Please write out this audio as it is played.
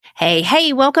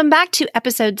Hey, welcome back to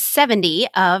episode 70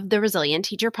 of the Resilient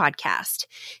Teacher Podcast.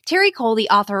 Terry Cole, the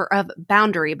author of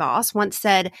Boundary Boss, once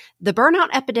said, "The burnout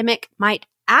epidemic might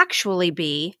actually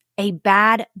be a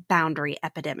bad boundary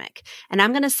epidemic." And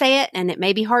I'm going to say it, and it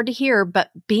may be hard to hear,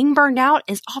 but being burned out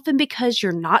is often because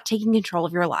you're not taking control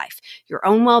of your life, your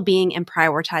own well-being, and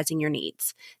prioritizing your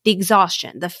needs. The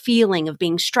exhaustion, the feeling of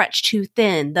being stretched too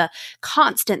thin, the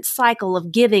constant cycle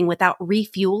of giving without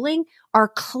refueling are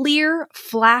clear,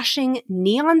 flashing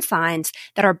neon signs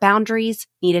that our boundaries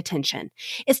need attention.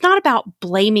 It's not about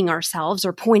blaming ourselves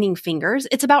or pointing fingers.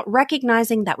 It's about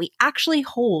recognizing that we actually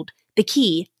hold the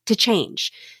key to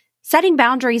change. Setting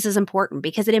boundaries is important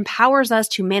because it empowers us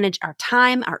to manage our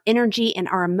time, our energy, and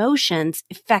our emotions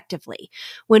effectively.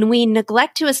 When we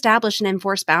neglect to establish and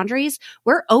enforce boundaries,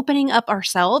 we're opening up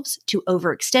ourselves to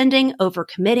overextending,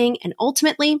 overcommitting, and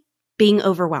ultimately being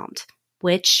overwhelmed,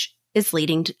 which is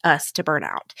leading us to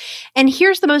burnout. And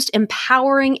here's the most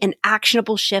empowering and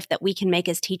actionable shift that we can make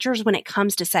as teachers when it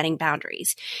comes to setting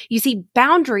boundaries. You see,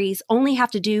 boundaries only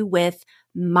have to do with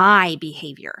my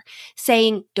behavior.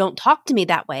 Saying, "Don't talk to me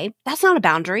that way," that's not a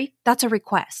boundary, that's a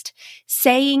request.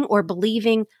 Saying or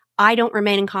believing, "I don't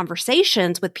remain in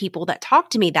conversations with people that talk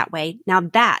to me that way," now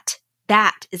that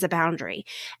is a boundary.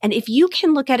 And if you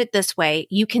can look at it this way,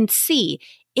 you can see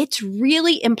it's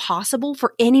really impossible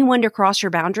for anyone to cross your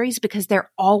boundaries because they're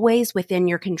always within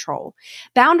your control.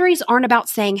 Boundaries aren't about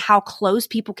saying how close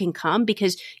people can come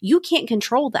because you can't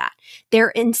control that. They're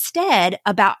instead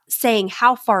about saying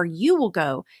how far you will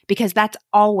go because that's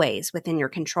always within your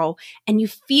control and you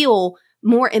feel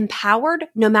more empowered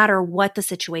no matter what the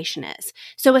situation is.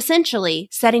 So essentially,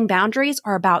 setting boundaries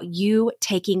are about you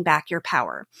taking back your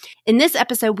power. In this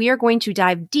episode, we are going to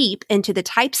dive deep into the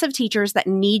types of teachers that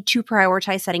need to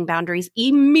prioritize setting boundaries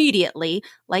immediately,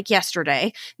 like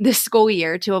yesterday, this school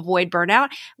year, to avoid burnout,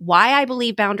 why I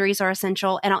believe boundaries are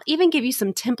essential, and I'll even give you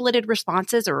some templated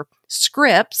responses or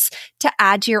scripts to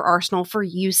add to your arsenal for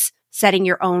use setting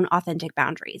your own authentic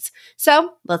boundaries.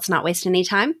 So let's not waste any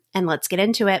time and let's get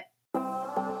into it.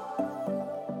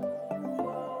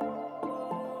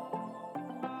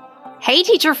 Hey,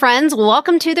 teacher friends,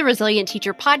 welcome to the Resilient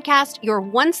Teacher Podcast, your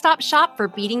one-stop shop for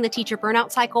beating the teacher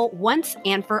burnout cycle once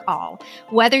and for all.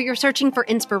 Whether you're searching for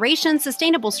inspiration,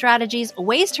 sustainable strategies,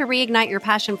 ways to reignite your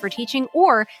passion for teaching,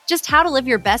 or just how to live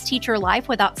your best teacher life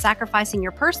without sacrificing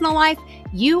your personal life,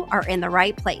 you are in the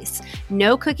right place.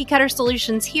 No cookie-cutter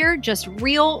solutions here, just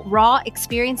real, raw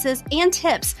experiences and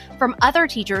tips from other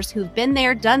teachers who've been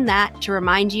there, done that, to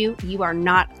remind you you are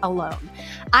not alone.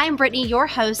 I'm Brittany, your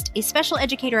host, a special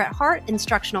educator at heart,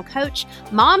 instructional coach,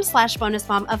 mom/bonus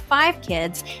mom of 5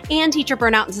 kids, and teacher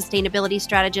burnout and sustainability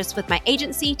strategist with my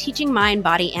agency, Teaching Mind,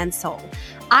 Body, and Soul.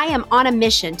 I am on a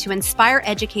mission to inspire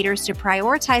educators to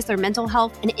prioritize their mental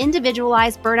health and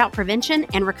individualize burnout prevention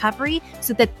and recovery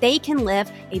so that they can live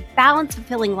a balanced,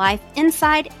 fulfilling life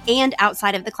inside and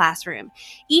outside of the classroom.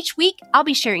 Each week, I'll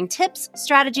be sharing tips,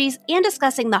 strategies, and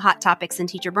discussing the hot topics in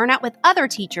teacher burnout with other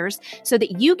teachers so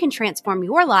that you can transform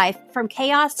your life from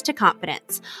chaos to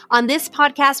confidence. On this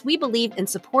podcast, we believe in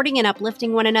supporting and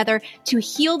uplifting one another to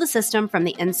heal the system from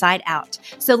the inside out.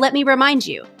 So let me remind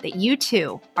you that you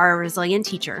too are a resilient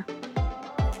teacher.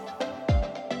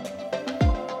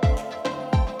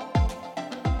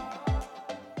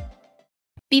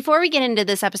 Before we get into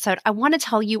this episode, I want to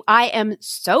tell you I am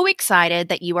so excited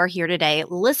that you are here today,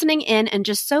 listening in, and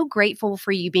just so grateful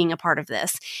for you being a part of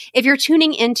this. If you're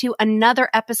tuning into another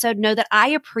episode, know that I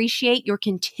appreciate your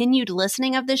continued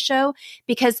listening of this show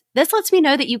because this lets me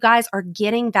know that you guys are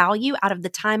getting value out of the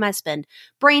time I spend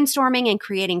brainstorming and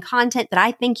creating content that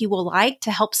I think you will like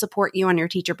to help support you on your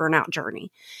teacher burnout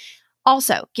journey.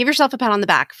 Also, give yourself a pat on the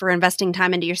back for investing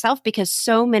time into yourself because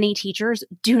so many teachers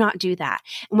do not do that.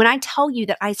 And when I tell you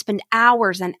that I spend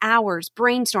hours and hours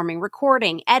brainstorming,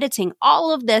 recording, editing,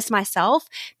 all of this myself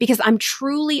because I'm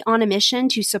truly on a mission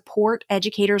to support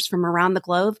educators from around the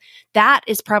globe, that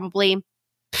is probably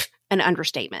an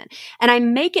understatement. And I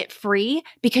make it free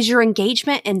because your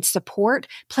engagement and support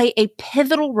play a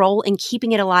pivotal role in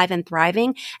keeping it alive and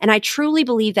thriving. And I truly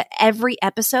believe that every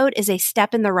episode is a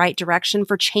step in the right direction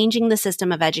for changing the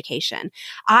system of education.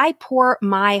 I pour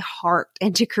my heart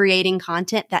into creating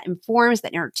content that informs,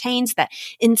 that entertains, that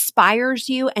inspires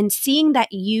you, and seeing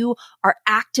that you are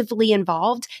actively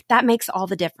involved, that makes all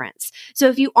the difference. So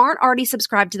if you aren't already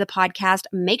subscribed to the podcast,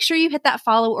 make sure you hit that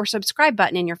follow or subscribe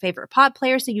button in your favorite pod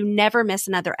player so you never miss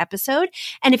another episode.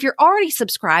 And if you're already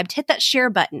subscribed, hit that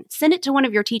share button. Send it to one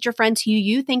of your teacher friends who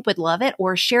you think would love it,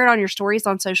 or share it on your stories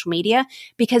on social media,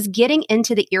 because getting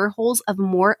into the ear holes of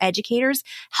more educators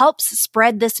helps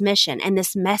spread this mission and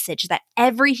this message that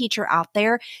every teacher out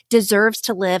there deserves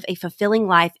to live a fulfilling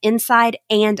life inside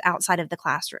and outside of the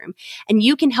classroom. And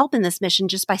you can help in this mission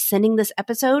just by sending this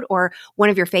episode or one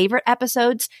of your favorite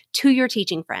episodes to your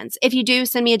teaching friends. If you do,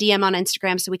 send me a DM on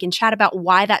Instagram so we can chat about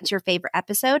why that's your favorite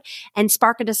episode and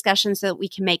spark a discussion so that we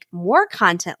can make more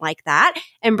content like that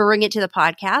and bring it to the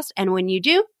podcast. And when you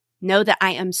do, know that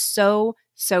I am so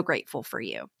grateful for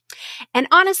you. And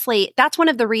honestly, that's one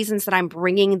of the reasons that I'm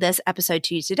bringing this episode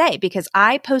to you today, because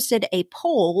I posted a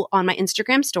poll on my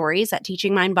Instagram stories at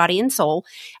Teaching Mind, Body, and Soul,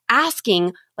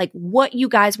 asking what you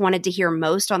guys wanted to hear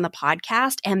most on the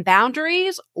podcast, and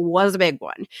boundaries was a big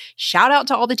one. Shout out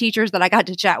to all the teachers that I got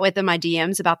to chat with in my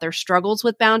DMs about their struggles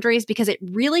with boundaries, because it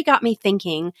really got me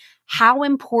thinking how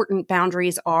important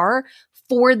boundaries are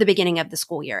for the beginning of the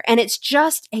school year. And it's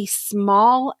just a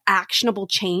small, actionable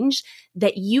change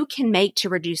that you can make to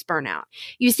reduce burnout.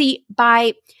 You see,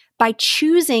 by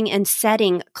choosing and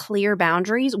setting clear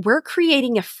boundaries, we're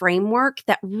creating a framework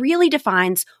that really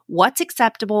defines what's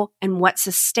acceptable and what's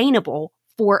sustainable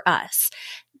for us.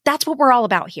 That's what we're all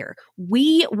about here.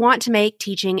 We want to make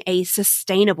teaching a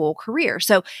sustainable career.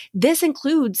 So this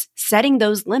includes setting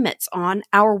those limits on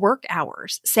our work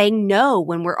hours, saying no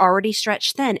when we're already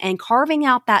stretched thin, and carving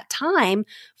out that time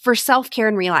for self-care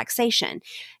and relaxation.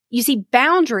 You see,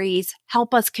 boundaries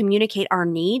help us communicate our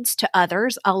needs to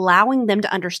others, allowing them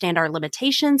to understand our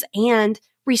limitations and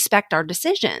respect our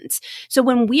decisions. So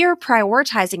when we're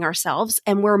prioritizing ourselves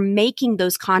and we're making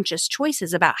those conscious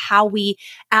choices about how we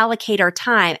allocate our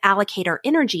time, allocate our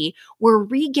energy, we're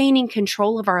regaining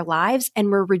control of our lives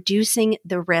and we're reducing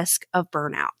the risk of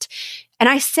burnout. And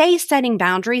I say setting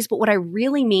boundaries, but what I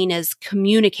really mean is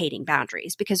communicating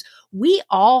boundaries, because we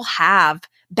all have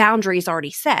boundaries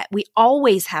already set. We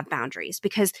always have boundaries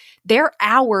because they're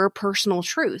our personal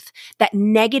truth. That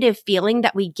negative feeling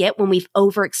that we get when we've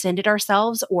overextended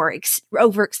ourselves or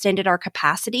overextended our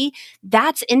capacity,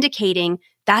 that's indicating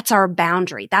that's our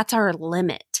boundary. That's our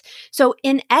limit. So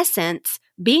in essence,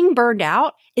 being burned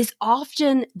out is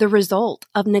often the result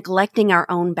of neglecting our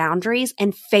own boundaries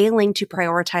and failing to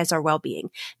prioritize our well-being.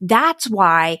 That's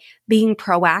why being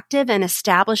proactive and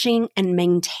establishing and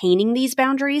maintaining these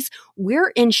boundaries, we're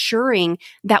ensuring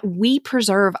that we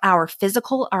preserve our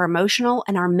physical, our emotional,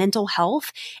 and our mental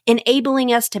health,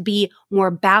 enabling us to be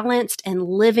more balanced and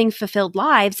living fulfilled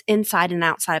lives inside and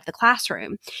outside of the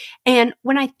classroom. And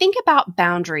when I think about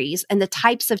boundaries and the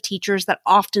types of teachers that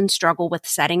often struggle with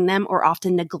setting them or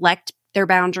often neglect their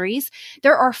boundaries,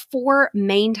 there are 4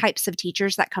 main types of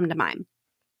teachers that come to mind.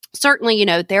 Certainly,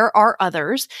 there are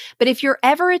others, but if you're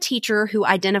ever a teacher who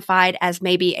identified as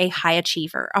maybe a high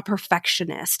achiever, a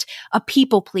perfectionist, a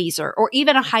people pleaser, or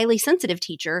even a highly sensitive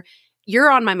teacher,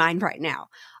 you're on my mind right now.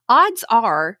 Odds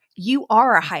are you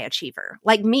are a high achiever,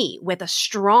 like me, with a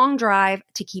strong drive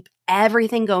to keep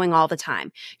everything going all the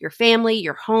time. Your family,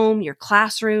 your home, your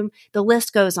classroom, the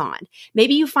list goes on.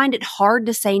 Maybe you find it hard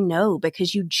to say no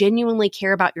because you genuinely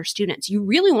care about your students. You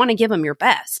really want to give them your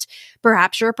best.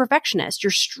 Perhaps you're a perfectionist.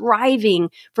 You're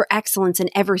striving for excellence in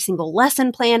every single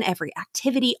lesson plan, every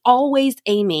activity, always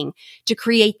aiming to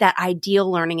create that ideal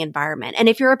learning environment. And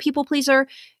if you're a people pleaser,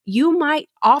 you might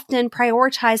often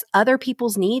prioritize other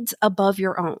people's needs above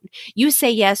your own. You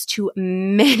say yes to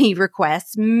many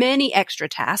requests, many extra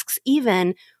tasks,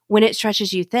 even when it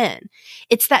stretches you thin.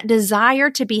 It's that desire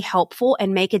to be helpful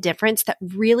and make a difference that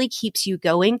really keeps you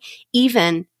going,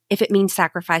 even if it means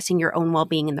sacrificing your own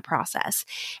well-being in the process.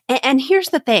 And here's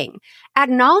the thing,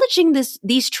 acknowledging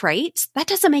these traits, that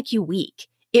doesn't make you weak.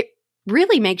 It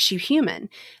really makes you human.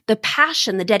 The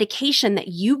passion, the dedication that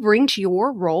you bring to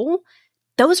your role,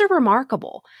 those are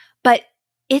remarkable, but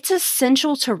it's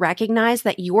essential to recognize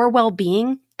that your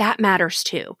well-being, that matters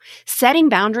too. Setting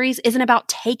boundaries isn't about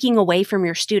taking away from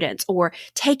your students or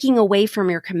taking away from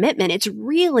your commitment. It's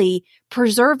really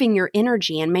preserving your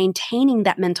energy and maintaining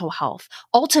that mental health,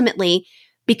 ultimately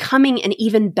becoming an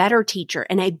even better teacher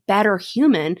and a better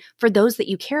human for those that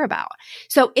you care about.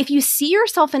 So if you see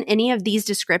yourself in any of these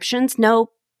descriptions, no,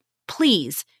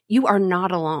 please, you are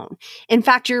not alone. In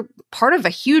fact, you're part of a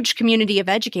huge community of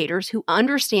educators who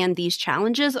understand these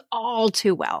challenges all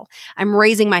too well. I'm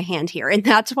raising my hand here. And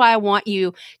that's why I want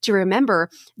you to remember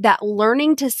that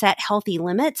learning to set healthy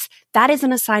limits, that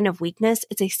isn't a sign of weakness.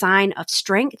 It's a sign of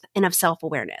strength and of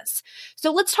self-awareness.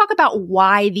 So let's talk about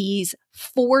why these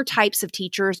 4 types of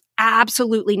teachers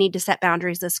absolutely need to set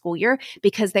boundaries this school year,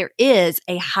 because there is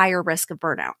a higher risk of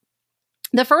burnout.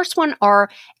 The first one are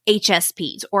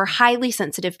HSPs, or highly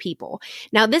sensitive people.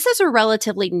 Now, this is a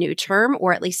relatively new term,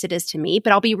 or at least it is to me,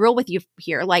 but I'll be real with you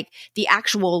here. Like the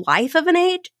actual life of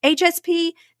an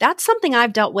HSP, that's something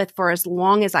I've dealt with for as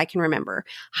long as I can remember.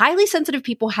 Highly sensitive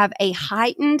people have a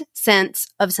heightened sense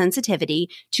of sensitivity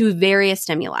to various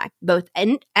stimuli, both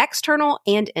external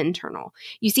and internal.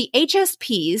 You see,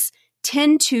 HSPs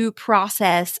tend to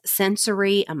process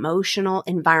sensory, emotional,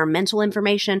 environmental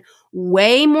information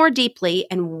way more deeply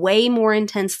and way more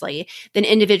intensely than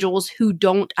individuals who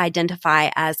don't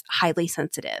identify as highly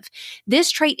sensitive.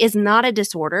 This trait is not a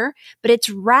disorder, but it's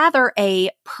rather a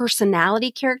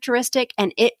personality characteristic,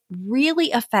 and it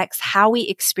really affects how we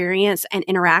experience and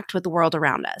interact with the world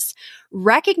around us.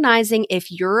 Recognizing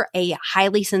if you're a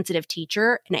highly sensitive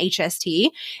teacher, an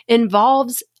HST,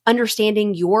 involves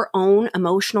understanding your own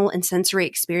emotional and sensory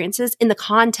experiences in the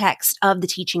context of the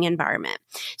teaching environment.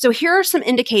 So here are some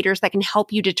indicators that can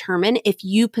help you determine if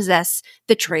you possess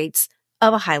the traits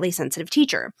of a highly sensitive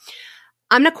teacher.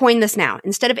 I'm going to coin this now.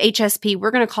 Instead of HSP,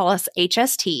 we're going to call us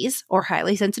HSTs, or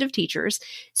highly sensitive teachers.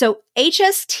 So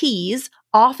HSTs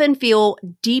often feel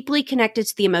deeply connected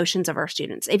to the emotions of our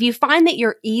students. If you find that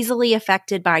you're easily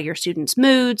affected by your students'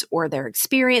 moods or their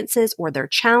experiences or their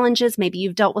challenges, maybe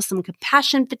you've dealt with some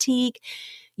compassion fatigue,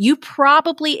 you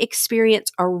probably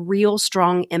experience a real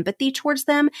strong empathy towards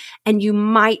them, and you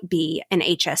might be an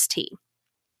HST.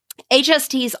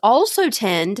 HSTs also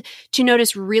tend to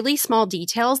notice really small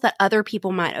details that other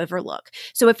people might overlook.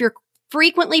 So if you're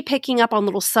frequently picking up on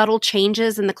little subtle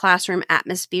changes in the classroom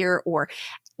atmosphere, or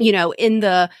in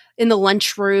the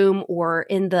lunchroom or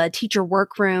in the teacher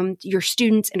workroom, your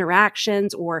students'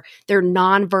 interactions or their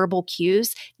nonverbal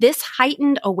cues, this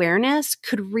heightened awareness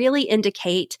could really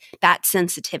indicate that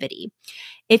sensitivity.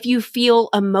 If you feel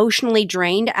emotionally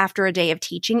drained after a day of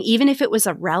teaching, even if it was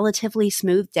a relatively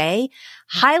smooth day,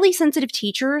 highly sensitive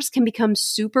teachers can become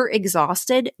super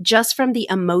exhausted just from the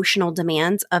emotional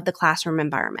demands of the classroom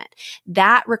environment.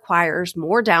 That requires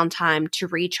more downtime to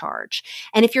recharge.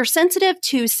 And if you're sensitive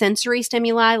to sensory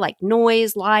stimuli like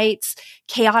noise, lights,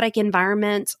 chaotic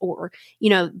environments, or,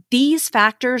 these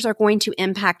factors are going to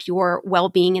impact your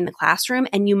well-being in the classroom,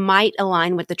 and you might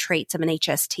align with the traits of an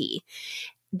HST.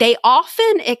 They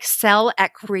often excel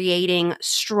at creating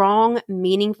strong,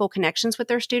 meaningful connections with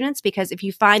their students, because if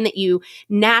you find that you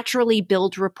naturally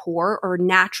build rapport or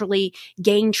naturally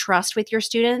gain trust with your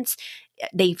students,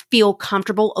 they feel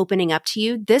comfortable opening up to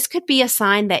you, this could be a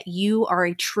sign that you are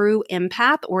a true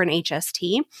empath or an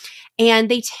HST.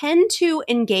 And they tend to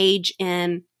engage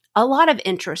in a lot of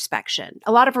introspection,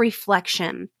 a lot of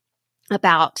reflection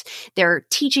about their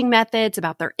teaching methods,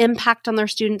 about their impact on their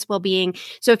students' well-being.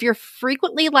 So if you're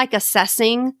frequently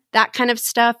assessing that kind of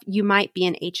stuff, you might be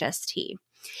an HST.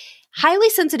 Highly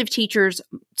sensitive teachers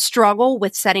struggle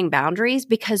with setting boundaries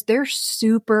because they're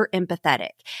super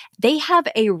empathetic. They have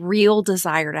a real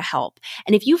desire to help.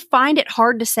 And if you find it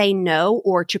hard to say no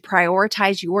or to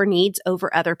prioritize your needs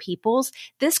over other people's,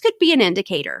 this could be an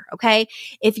indicator, okay?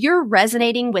 If you're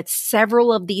resonating with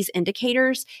several of these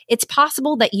indicators, it's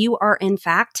possible that you are, in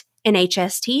fact, an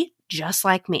HST, just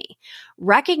like me.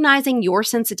 Recognizing your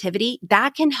sensitivity,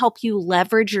 that can help you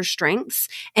leverage your strengths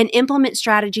and implement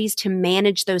strategies to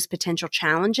manage those potential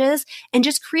challenges and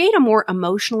just create a more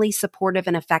emotionally supportive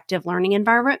and effective learning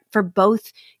environment for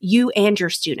both you and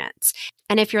your students.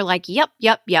 And if you're like, yep,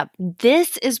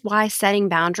 this is why setting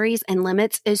boundaries and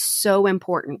limits is so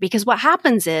important, because what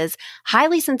happens is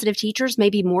highly sensitive teachers may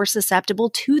be more susceptible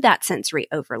to that sensory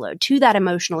overload, to that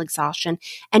emotional exhaustion,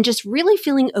 and just really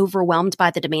feeling overwhelmed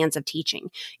by the demands of teaching.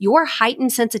 Your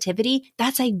heightened sensitivity,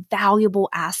 that's a valuable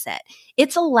asset.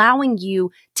 It's allowing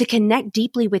you to connect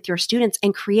deeply with your students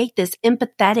and create this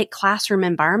empathetic classroom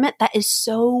environment that is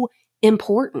so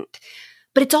important.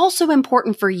 But it's also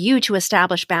important for you to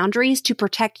establish boundaries to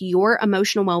protect your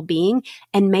emotional well-being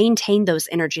and maintain those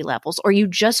energy levels, or you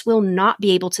just will not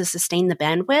be able to sustain the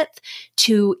bandwidth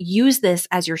to use this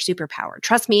as your superpower.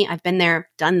 Trust me, I've been there,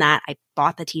 done that. I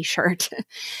bought the t-shirt.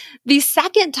 The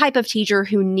second type of teacher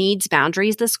who needs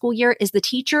boundaries this school year is the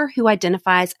teacher who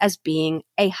identifies as being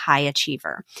a high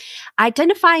achiever.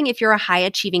 Identifying if you're a high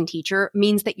achieving teacher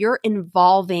means that you're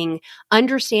involving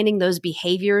understanding those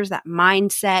behaviors, that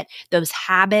mindset, those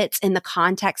habits in the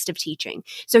context of teaching.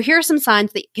 So here are some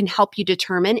signs that can help you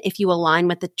determine if you align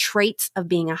with the traits of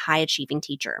being a high achieving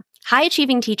teacher. High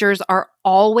achieving teachers are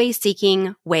always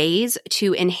seeking ways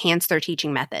to enhance their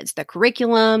teaching methods, the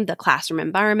curriculum, the classroom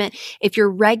environment. If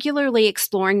you're regularly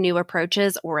exploring new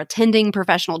approaches or attending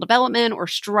professional development or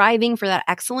striving for that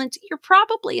excellence, you're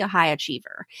probably a high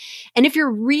achiever. And if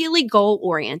you're really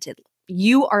goal-oriented,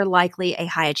 you are likely a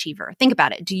high achiever. Think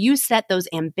about it. Do you set those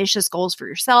ambitious goals for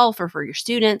yourself or for your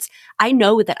students? I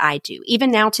know that I do.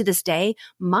 Even now to this day,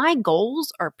 my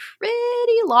goals are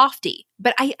pretty lofty,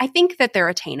 but I think that they're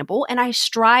attainable and I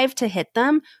strive to hit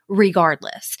them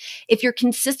regardless. If you're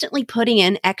consistently putting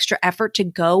in extra effort to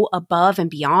go above and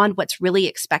beyond what's really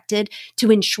expected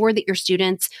to ensure that your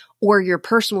students or your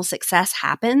personal success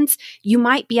happens, you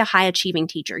might be a high achieving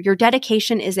teacher. Your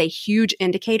dedication is a huge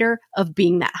indicator of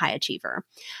being that high achiever.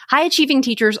 High achieving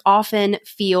teachers often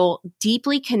feel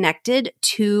deeply connected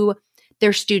to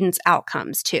their students'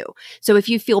 outcomes too. So if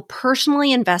you feel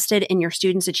personally invested in your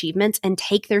students' achievements and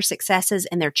take their successes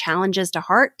and their challenges to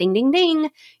heart, ding, ding, ding,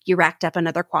 you racked up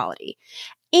another quality.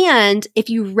 And if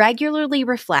you regularly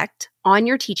reflect on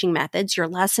your teaching methods, your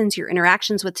lessons, your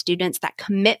interactions with students, that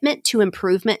commitment to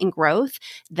improvement and growth,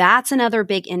 that's another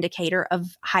big indicator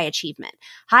of high achievement.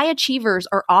 High achievers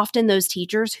are often those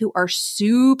teachers who are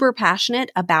super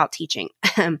passionate about teaching.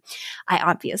 I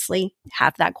obviously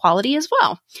have that quality as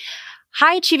well.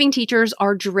 High achieving teachers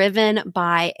are driven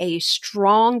by a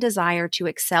strong desire to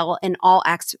excel in all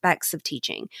aspects of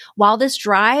teaching. While this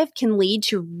drive can lead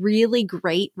to really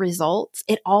great results,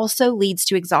 it also leads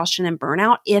to exhaustion and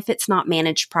burnout if it's not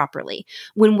managed properly.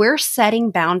 When we're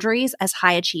setting boundaries as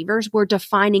high achievers, we're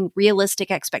defining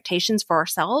realistic expectations for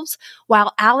ourselves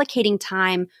while allocating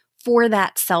time for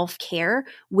that self-care,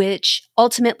 which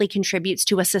ultimately contributes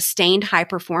to a sustained high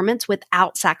performance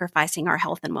without sacrificing our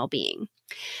health and well-being.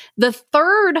 The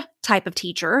third type of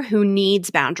teacher who needs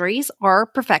boundaries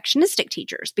are perfectionistic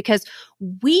teachers, because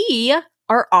we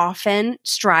are often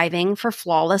striving for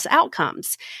flawless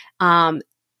outcomes.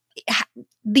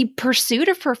 The pursuit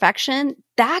of perfection,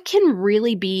 that can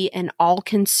really be an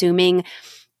all-consuming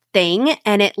thing,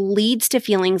 and it leads to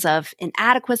feelings of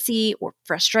inadequacy or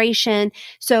frustration.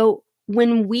 So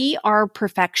when we are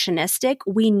perfectionistic,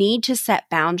 we need to set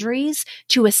boundaries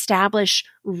to establish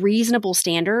reasonable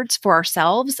standards for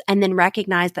ourselves and then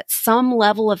recognize that some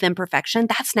level of imperfection,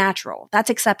 that's natural, that's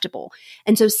acceptable.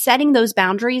 And so setting those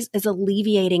boundaries is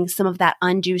alleviating some of that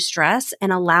undue stress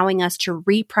and allowing us to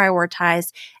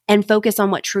reprioritize and focus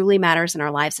on what truly matters in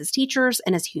our lives as teachers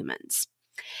and as humans.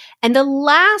 And the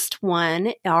last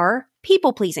one are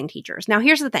people-pleasing teachers. Now,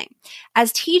 here's the thing.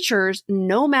 As teachers,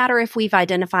 no matter if we've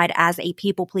identified as a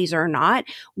people pleaser or not,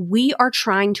 we are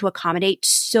trying to accommodate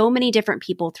so many different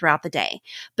people throughout the day.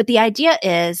 But the idea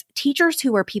is teachers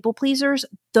who are people pleasers,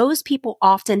 those people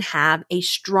often have a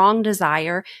strong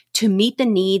desire to meet the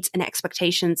needs and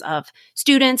expectations of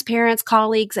students, parents,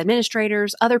 colleagues,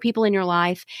 administrators, other people in your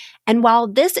life. And while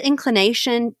this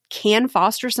inclination can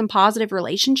foster some positive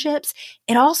relationships,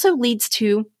 it also leads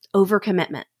to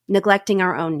overcommitment, neglecting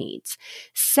our own needs.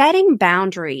 Setting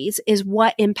boundaries is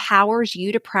what empowers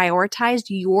you to prioritize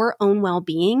your own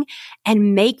well-being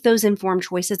and make those informed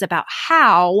choices about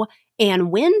how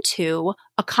and when to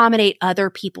accommodate other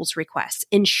people's requests,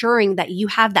 ensuring that you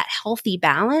have that healthy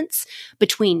balance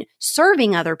between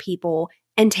serving other people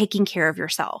and taking care of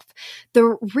yourself.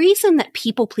 The reason that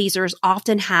people pleasers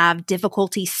often have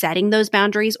difficulty setting those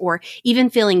boundaries or even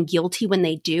feeling guilty when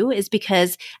they do is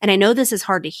because, and I know this is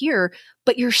hard to hear,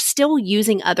 but you're still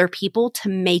using other people to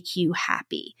make you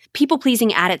happy. People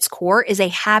pleasing at its core is a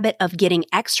habit of getting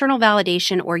external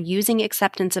validation or using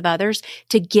acceptance of others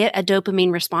to get a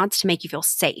dopamine response to make you feel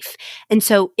safe. And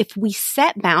so if we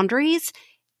set boundaries,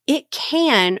 it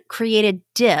can create a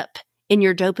dip in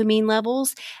your dopamine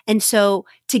levels. And so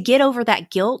to get over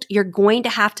that guilt, you're going to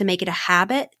have to make it a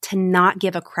habit to not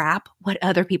give a crap what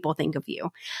other people think of you.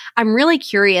 I'm really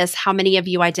curious how many of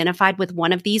you identified with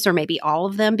one of these or maybe all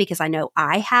of them, because I know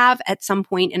I have at some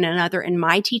point in another in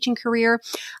my teaching career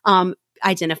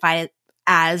identified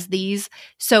as these.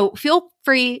 So feel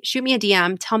free, shoot me a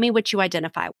DM, tell me what you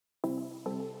identify.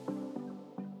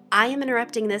 I am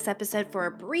interrupting this episode for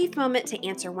a brief moment to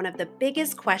answer one of the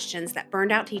biggest questions that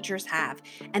burned out teachers have,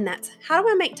 and that's, how do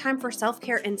I make time for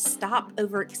self-care and stop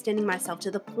overextending myself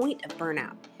to the point of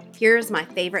burnout? Here's my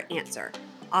favorite answer: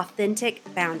 authentic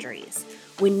boundaries.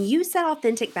 When you set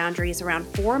authentic boundaries around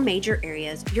 4 major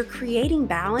areas, you're creating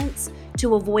balance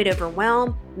to avoid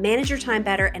overwhelm, manage your time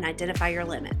better, and identify your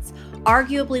limits.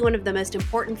 Arguably one of the most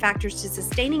important factors to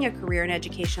sustaining a career in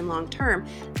education long-term,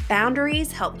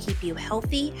 boundaries help keep you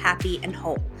healthy, happy, and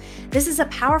whole. This is a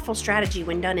powerful strategy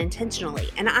when done intentionally,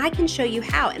 and I can show you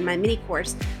how in my mini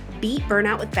course, Beat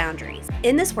Burnout with Boundaries.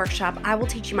 In this workshop, I will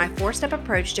teach you my 4-step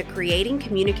approach to creating,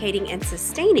 communicating, and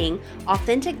sustaining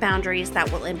authentic boundaries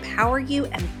that will empower you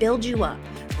and build you up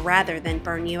rather than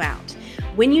burn you out.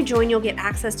 When you join, you'll get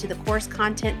access to the course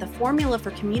content, the formula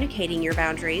for communicating your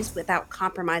boundaries without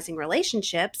compromising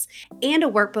relationships, and a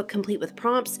workbook complete with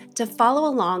prompts to follow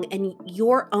along in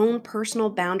your own personal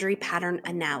boundary pattern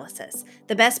analysis.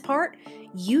 The best part?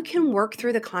 You can work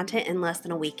through the content in less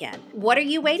than a weekend. What are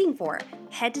you waiting for?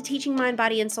 Head to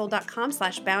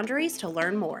teachingmindbodyandsoul.com/boundaries to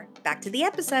learn more. Back to the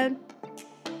episode.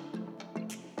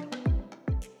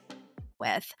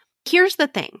 Here's the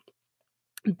thing.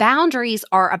 Boundaries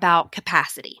are about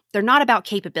capacity. They're not about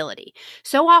capability.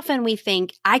 So often we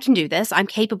think, I can do this. I'm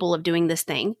capable of doing this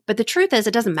thing. But the truth is,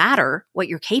 it doesn't matter what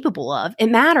you're capable of.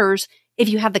 It matters if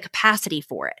you have the capacity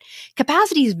for it.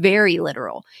 Capacity is very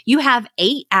literal. You have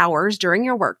 8 hours during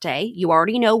your workday. You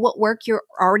already know what work you're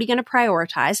already going to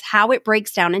prioritize, how it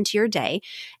breaks down into your day.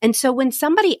 And so when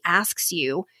somebody asks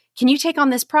you, can you take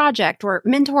on this project or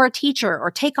mentor a teacher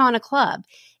or take on a club?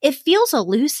 It feels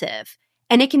elusive.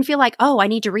 And it can feel like, oh, I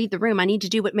need to read the room. I need to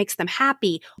do what makes them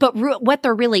happy. But what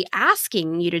they're really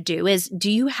asking you to do is,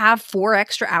 do you have 4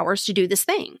 extra hours to do this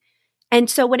thing? And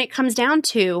so when it comes down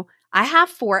to, I have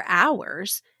 4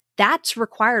 hours, that's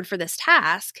required for this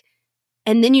task.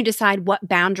 And then you decide what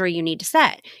boundary you need to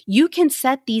set. You can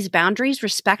set these boundaries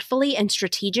respectfully and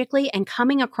strategically and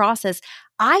coming across as,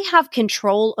 I have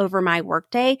control over my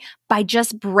workday by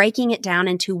just breaking it down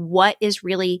into what is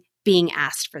really being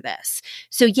asked for this.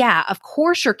 So yeah, of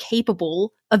course you're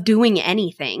capable of doing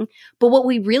anything, but what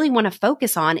we really want to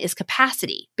focus on is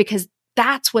capacity because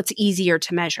that's what's easier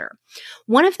to measure.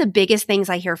 One of the biggest things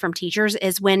I hear from teachers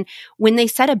is when they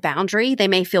set a boundary, they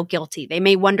may feel guilty. They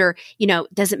may wonder,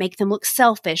 does it make them look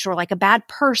selfish or like a bad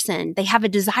person? They have a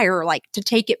desire like to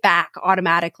take it back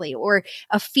automatically or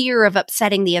a fear of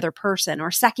upsetting the other person or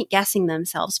second guessing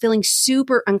themselves, feeling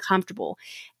super uncomfortable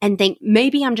and think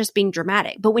maybe I'm just being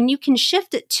dramatic. But when you can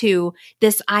shift it to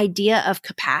this idea of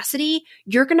capacity,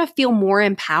 you're going to feel more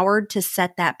empowered to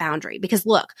set that boundary because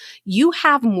look, you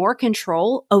have more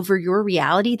control over your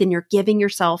reality than you're giving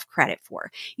yourself credit for.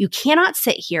 You cannot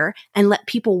sit here and let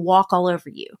people walk all over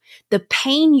you. The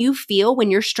pain you feel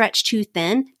when you're stretched too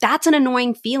thin, that's an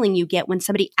annoying feeling you get when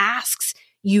somebody asks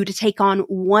you to take on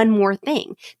one more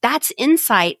thing. That's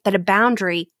insight that a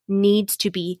boundary needs to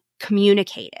be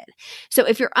communicated. So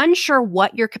if you're unsure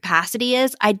what your capacity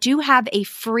is, I do have a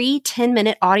free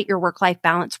 10-minute audit your work-life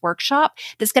balance workshop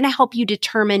that's going to help you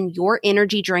determine your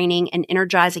energy draining and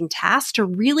energizing tasks to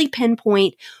really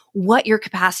pinpoint what your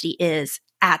capacity is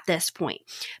at this point.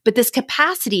 But this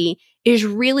capacity is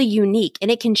really unique and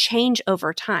it can change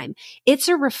over time. It's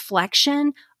a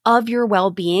reflection of your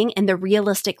well-being and the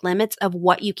realistic limits of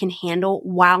what you can handle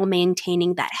while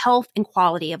maintaining that health and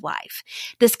quality of life.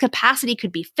 This capacity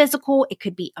could be physical, it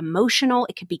could be emotional,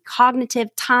 it could be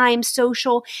cognitive, time,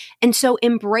 social. And so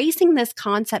embracing this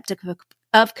concept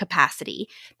of capacity,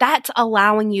 that's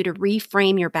allowing you to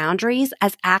reframe your boundaries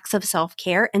as acts of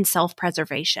self-care and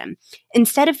self-preservation.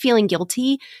 Instead of feeling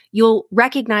guilty, you'll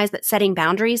recognize that setting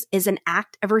boundaries is an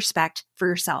act of respect for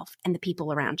yourself and the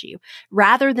people around you.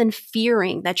 Rather than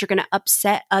fearing that you're going to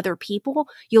upset other people,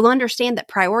 you'll understand that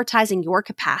prioritizing your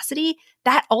capacity,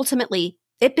 that ultimately,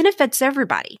 it benefits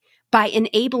everybody by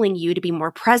enabling you to be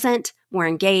more present, more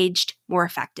engaged, more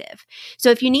effective.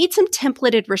 So if you need some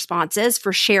templated responses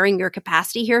for sharing your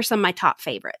capacity, here are some of my top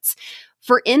favorites.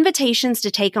 For invitations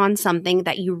to take on something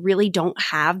that you really don't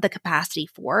have the capacity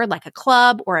for, like a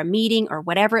club or a meeting or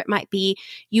whatever it might be,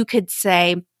 you could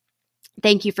say,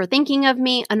 thank you for thinking of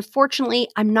me. Unfortunately,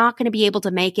 I'm not going to be able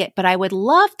to make it, but I would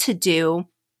love to do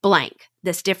blank,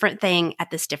 this different thing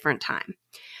at this different time.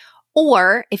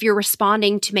 Or if you're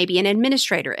responding to maybe an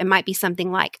administrator, it might be something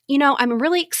like, I'm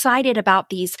really excited about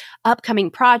these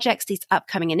upcoming projects, these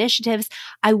upcoming initiatives.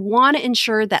 I want to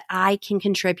ensure that I can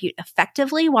contribute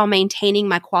effectively while maintaining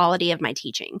my quality of my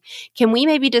teaching. Can we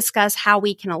maybe discuss how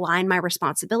we can align my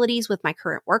responsibilities with my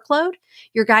current workload?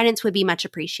 Your guidance would be much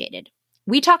appreciated.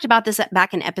 We talked about this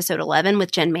back in episode 11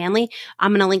 with Jen Manley.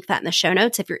 I'm going to link that in the show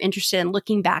notes if you're interested in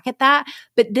looking back at that.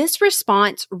 But this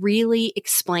response really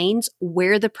explains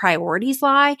where the priorities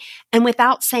lie. And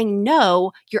without saying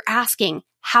no, you're asking,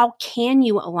 how can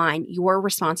you align your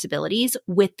responsibilities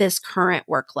with this current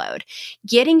workload?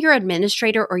 Getting your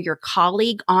administrator or your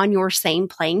colleague on your same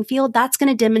playing field, that's going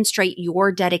to demonstrate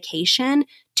your dedication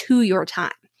to your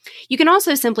time. You can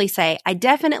also simply say, I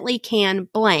definitely can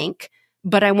blank,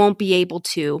 but I won't be able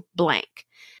to blank.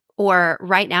 Or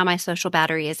right now, my social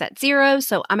battery is at 0,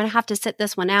 so I'm going to have to sit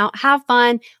this one out, have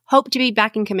fun, hope to be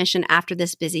back in commission after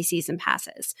this busy season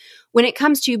passes. When it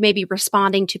comes to maybe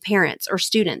responding to parents or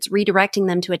students, redirecting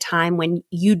them to a time when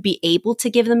you'd be able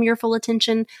to give them your full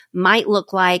attention might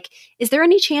look like, is there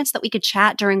any chance that we could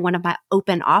chat during one of my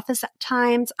open office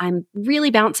times? I'm really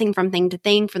bouncing from thing to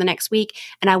thing for the next week,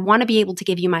 and I want to be able to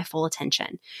give you my full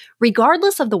attention.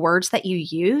 Regardless of the words that you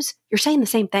use, you're saying the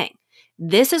same thing.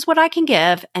 This is what I can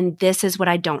give, and this is what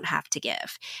I don't have to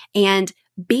give. And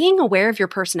being aware of your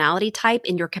personality type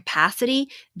and your capacity,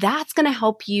 that's going to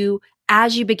help you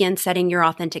as you begin setting your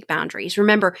authentic boundaries.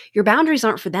 Remember, your boundaries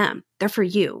aren't for them, they're for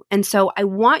you. And so I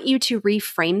want you to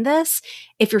reframe this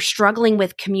if you're struggling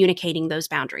with communicating those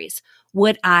boundaries.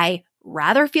 Would I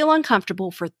rather feel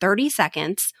uncomfortable for 30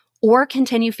 seconds or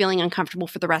continue feeling uncomfortable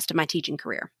for the rest of my teaching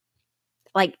career?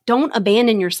 Like, don't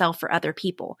abandon yourself for other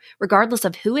people, regardless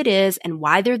of who it is and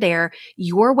why they're there.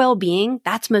 Your well-being,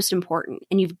 that's most important.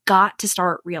 And you've got to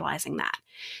start realizing that.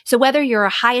 So whether you're a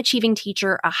high-achieving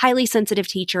teacher, a highly sensitive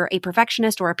teacher, a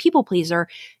perfectionist, or a people pleaser,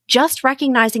 just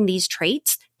recognizing these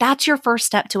traits, that's your first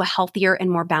step to a healthier and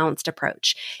more balanced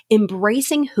approach.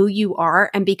 Embracing who you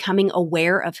are and becoming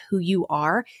aware of who you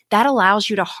are, that allows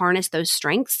you to harness those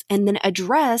strengths and then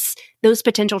address those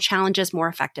potential challenges more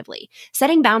effectively.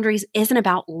 Setting boundaries isn't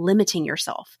about limiting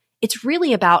yourself. It's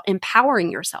really about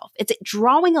empowering yourself. It's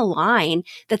drawing a line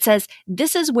that says,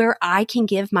 this is where I can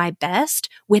give my best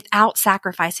without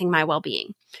sacrificing my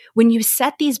well-being. When you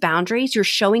set these boundaries, you're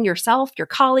showing yourself, your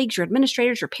colleagues, your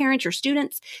administrators, your parents, your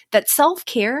students that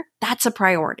self-care, that's a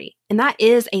priority. And that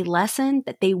is a lesson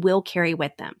that they will carry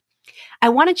with them. I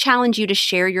want to challenge you to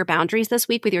share your boundaries this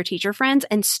week with your teacher friends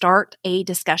and start a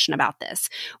discussion about this.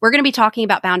 We're going to be talking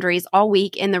about boundaries all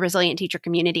week in the Resilient Teacher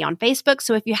community on Facebook.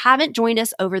 So if you haven't joined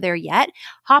us over there yet,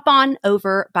 hop on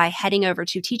over by heading over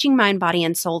to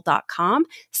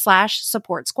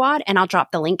teachingmindbodyandsoul.com/support squad, and I'll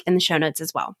drop the link in the show notes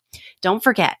as well. Don't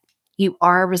forget, you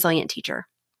are a resilient teacher.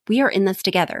 We are in this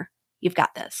together. You've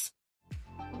got this.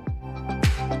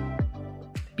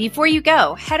 Before you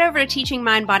go, head over to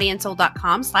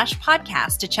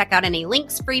teachingmindbodyandsoul.com/podcast to check out any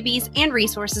links, freebies, and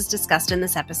resources discussed in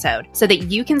this episode so that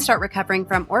you can start recovering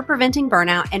from or preventing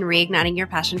burnout and reigniting your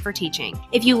passion for teaching.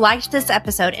 If you liked this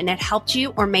episode and it helped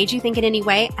you or made you think in any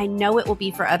way, I know it will be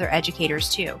for other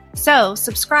educators too. So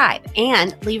subscribe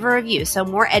and leave a review so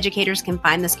more educators can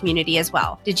find this community as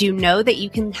well. Did you know that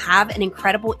you can have an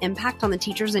incredible impact on the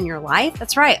teachers in your life?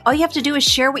 That's right. All you have to do is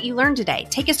share what you learned today.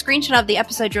 Take a screenshot of the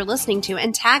episode you're listening to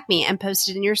and tag me and post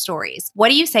it in your stories. What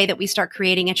do you say that we start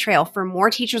creating a trail for more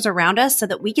teachers around us so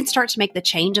that we can start to make the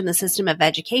change in the system of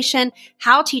education,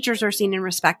 how teachers are seen and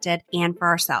respected, and for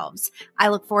ourselves? I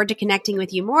look forward to connecting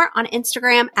with you more on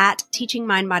Instagram at Teaching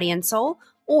Mind, Body, and Soul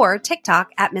or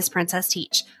TikTok at Miss Princess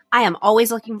Teach. I am always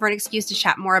looking for an excuse to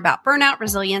chat more about burnout,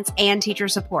 resilience, and teacher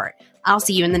support. I'll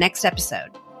see you in the next episode.